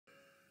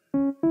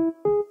Hey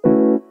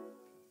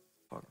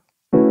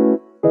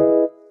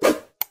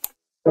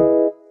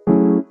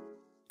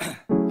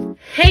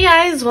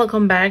guys,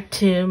 welcome back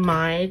to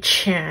my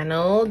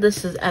channel.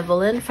 This is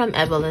Evelyn from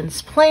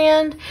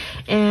EvelynsPlan,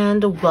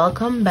 and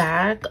welcome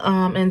back.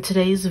 In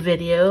today's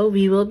video,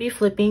 we will be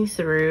flipping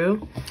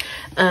through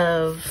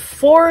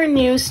 4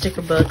 new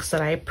sticker books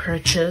that I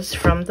purchased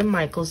from the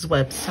Michaels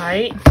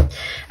website.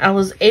 I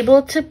was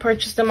able to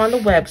purchase them on the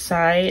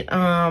website.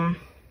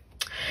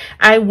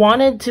 I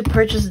wanted to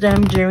purchase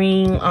them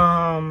during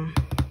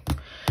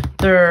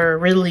their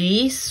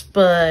release,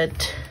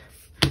 but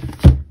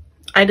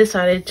I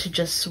decided to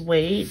just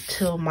wait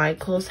till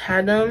Michaels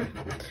had them.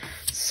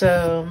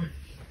 So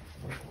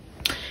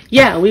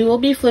yeah, we will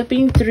be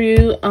flipping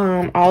through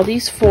all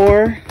these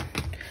 4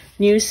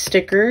 new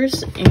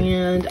stickers,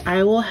 and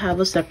I will have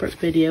a separate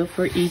video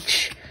for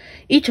each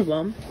of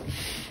them.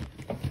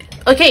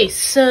 Okay,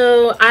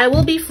 so I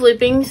will be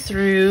flipping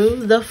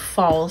through the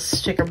fall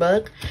sticker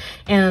book,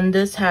 and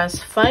this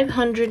has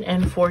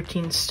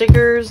 514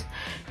 stickers.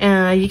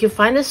 You can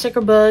find the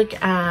sticker book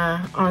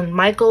on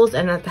Michaels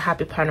and at the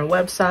Thehappyplanner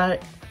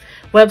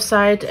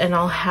website, and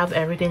I'll have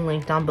everything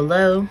linked down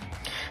below.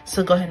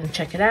 So go ahead and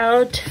check it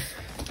out.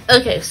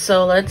 Okay,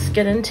 so let's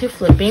get into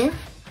flipping.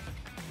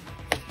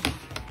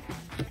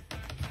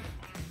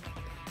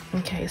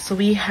 Okay, so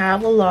we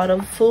have a lot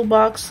of full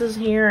boxes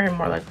here and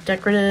more like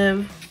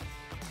decorative.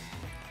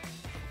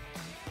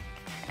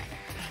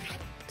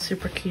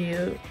 Super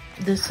cute.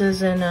 This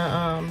is in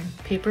a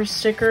paper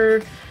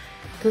sticker.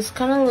 This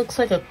kind of looks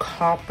like a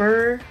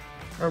copper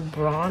or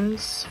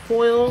bronze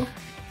foil.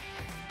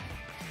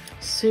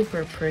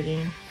 Super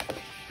pretty.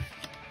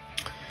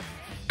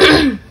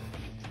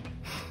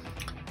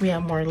 We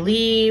have more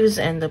leaves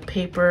and the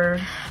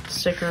paper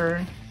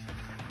sticker.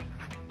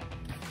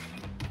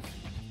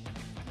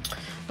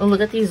 Oh,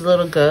 look at these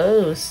little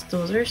ghosts.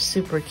 Those are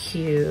super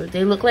cute.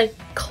 They look like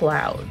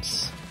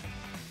clouds.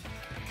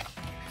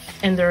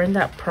 And they're in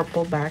that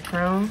purple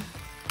background.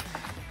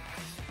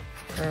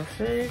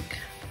 Perfect.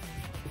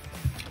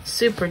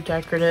 Super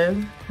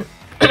decorative.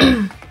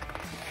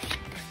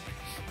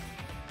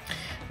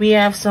 We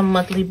have some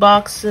monthly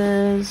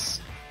boxes.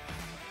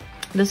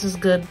 This is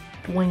good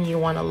when you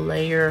want to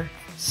layer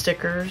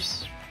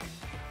stickers.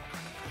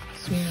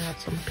 So we have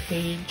some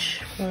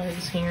page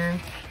flags here.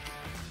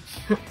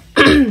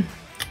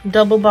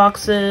 Double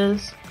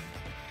boxes.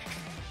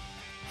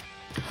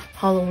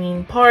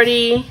 Halloween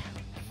party.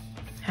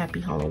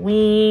 Happy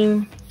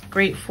Halloween.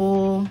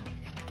 Grateful.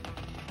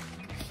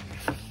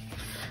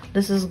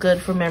 This is good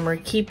for memory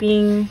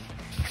keeping.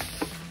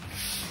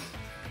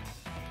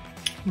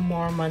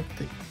 More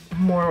monthly,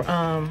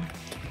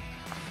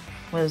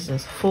 what is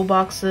this? Full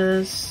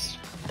boxes,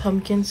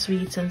 pumpkin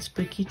sweets and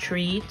spooky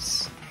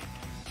treats.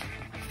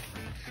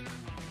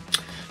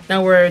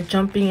 Now we're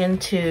jumping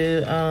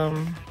into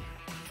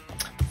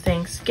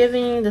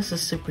Thanksgiving. This is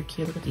super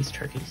cute. Look at these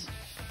turkeys.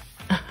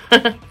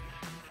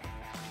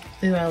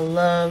 Ooh, I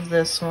love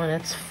this one.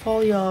 It's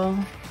fall, y'all.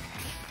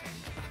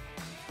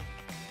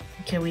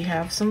 Okay, we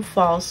have some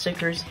fall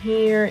stickers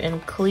here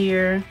in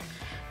clear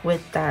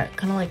with that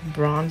kind of like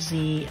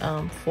bronzy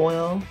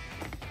foil.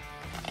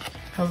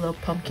 Hello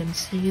pumpkin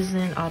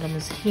season, autumn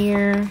is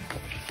here.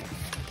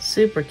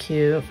 Super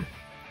cute.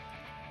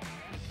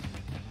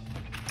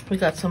 We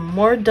got some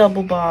more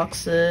double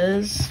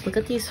boxes. Look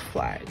at these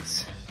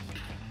flags.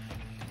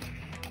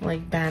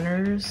 Like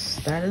banners.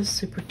 That is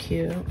super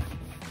cute.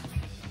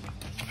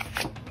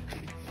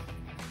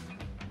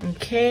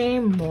 Okay,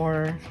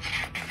 more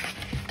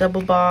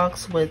double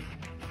box with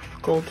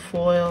gold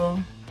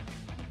foil.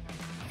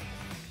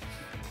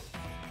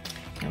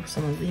 I have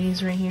some of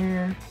these right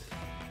here.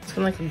 It's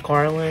kind of like a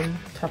garland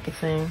type of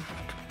thing.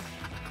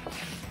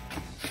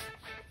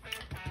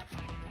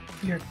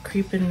 You're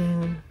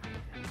creeping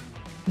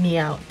me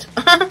out.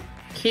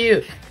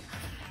 Cute.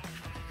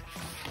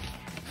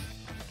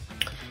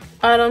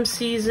 Autumn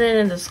season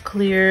and this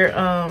clear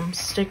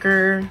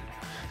sticker.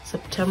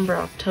 September,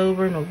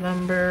 October,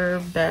 November,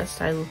 best.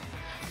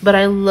 But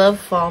I love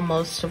fall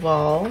most of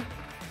all.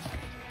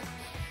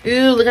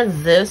 Ooh, look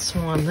at this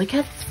one. Look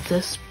at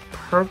this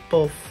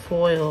purple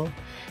foil.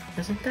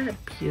 Isn't that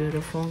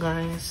beautiful,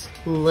 guys?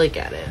 Look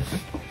at it.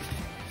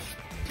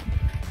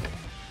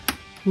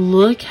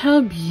 Look how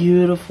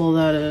beautiful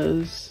that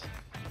is.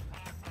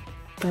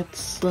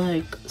 That's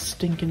like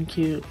stinking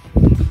cute.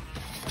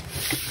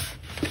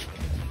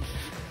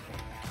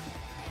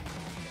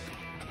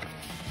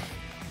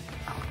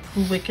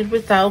 Wicked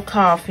Without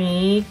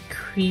Coffee,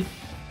 Creep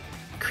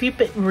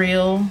It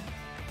Real,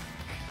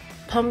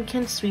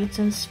 Pumpkin Sweets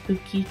and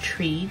Spooky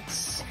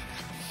Treats.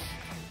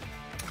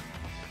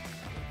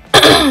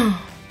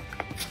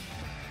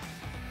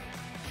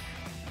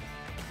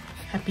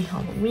 Happy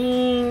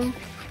Halloween.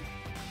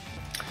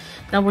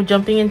 Now we're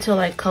jumping into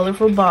like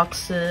colorful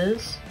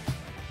boxes.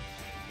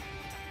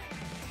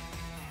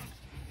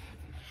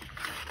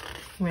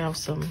 We have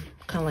some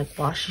kind of like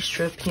washi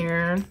strip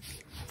here.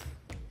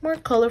 More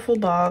colorful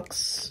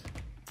box.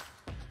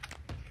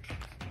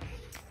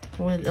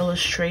 with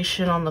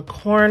illustration on the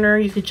corner.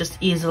 You could just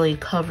easily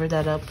cover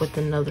that up with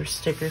another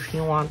sticker if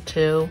you want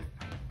to.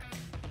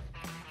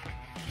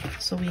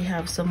 So we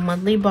have some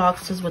monthly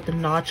boxes with the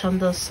notch on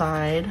the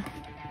side.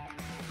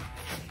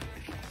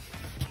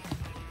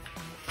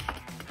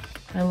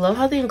 I love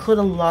how they include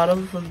a lot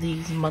of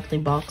these monthly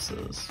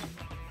boxes.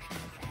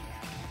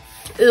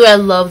 Ooh, I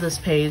love this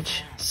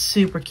page.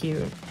 Super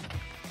cute.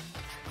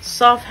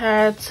 Soft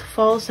hats,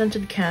 fall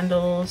scented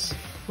candles,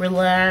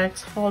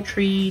 relax, fall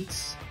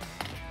treats.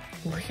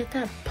 Look at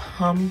that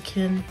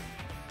pumpkin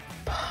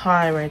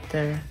pie right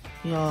there,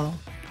 y'all.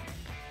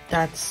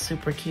 That's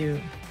super cute.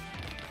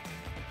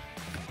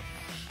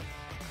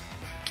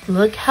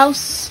 Look how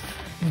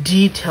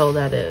detailed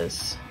that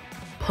is.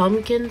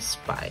 Pumpkin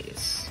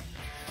spice.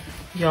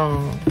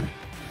 Y'all.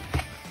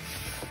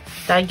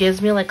 That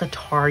gives me like a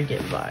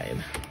Target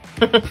vibe.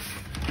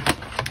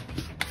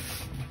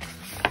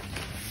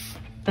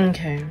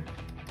 Okay.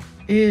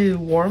 Ooh,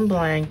 warm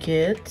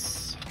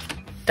blankets.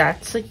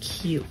 That's a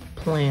cute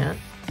plant.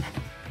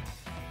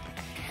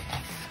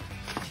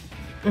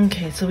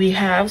 Okay, so we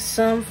have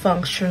some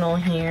functional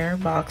here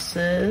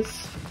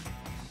boxes.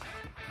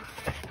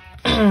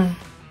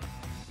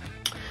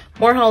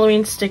 More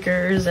Halloween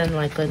stickers and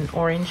like an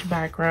orange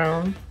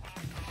background.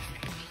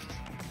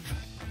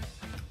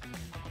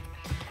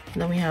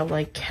 And then we have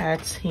like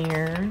cats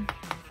here.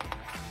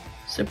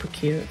 Super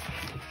cute.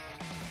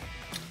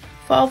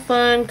 Fall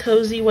fun,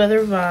 cozy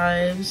weather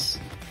vibes.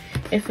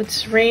 If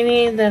it's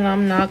rainy, then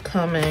I'm not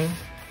coming.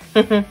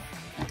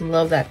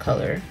 Love that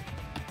color.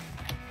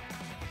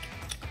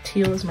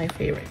 Teal is my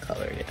favorite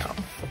color, you know.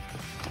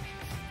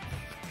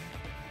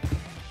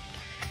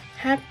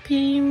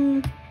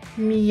 Happy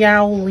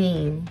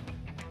Meowling.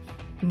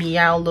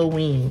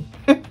 Meowloween.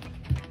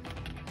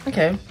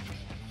 Okay.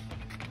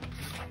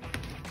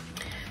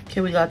 Okay,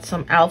 we got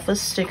some alpha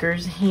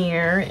stickers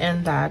here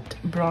and that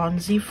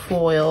bronzy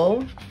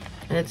foil.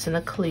 And it's in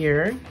a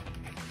clear.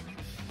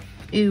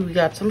 Ooh, we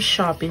got some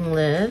shopping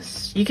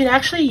lists. You could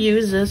actually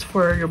use this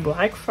for your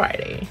Black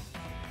Friday.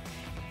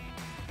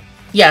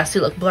 Yeah, see,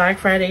 look, Black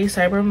Friday,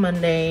 Cyber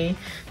Monday,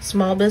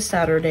 Small Biz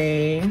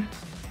Saturday.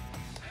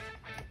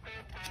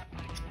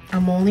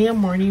 I'm only a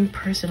morning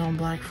person on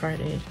Black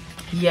Friday.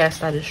 Yes,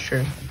 that is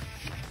true.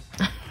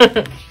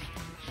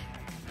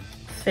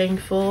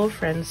 Thankful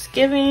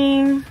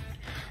Friendsgiving.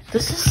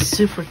 This is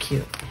super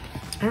cute.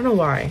 I don't know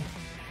why,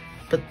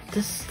 but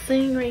this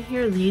thing right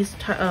here, these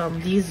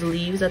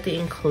leaves that they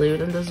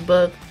include in this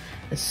book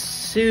is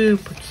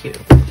super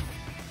cute.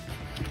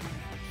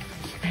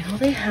 I know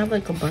they have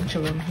like a bunch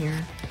of them here.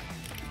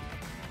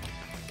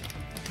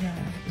 Yeah,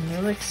 and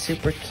they're like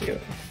super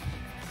cute.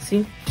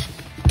 See?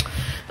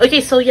 Okay,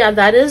 so yeah,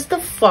 that is the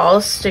fall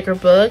sticker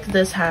book.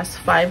 This has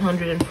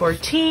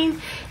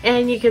 514,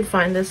 and you can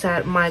find this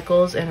at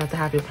Michael's and at the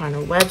Happy Planner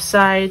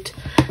website.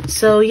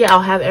 So yeah,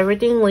 I'll have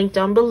everything linked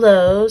down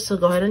below, so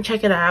go ahead and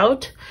check it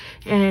out.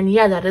 And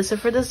yeah, that is it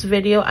for this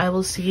video. I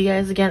will see you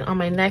guys again on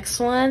my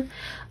next one.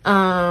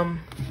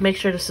 Make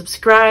sure to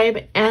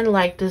subscribe and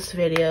like this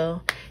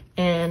video.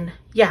 And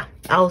yeah,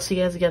 I will see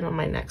you guys again on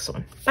my next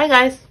one. Bye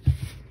guys.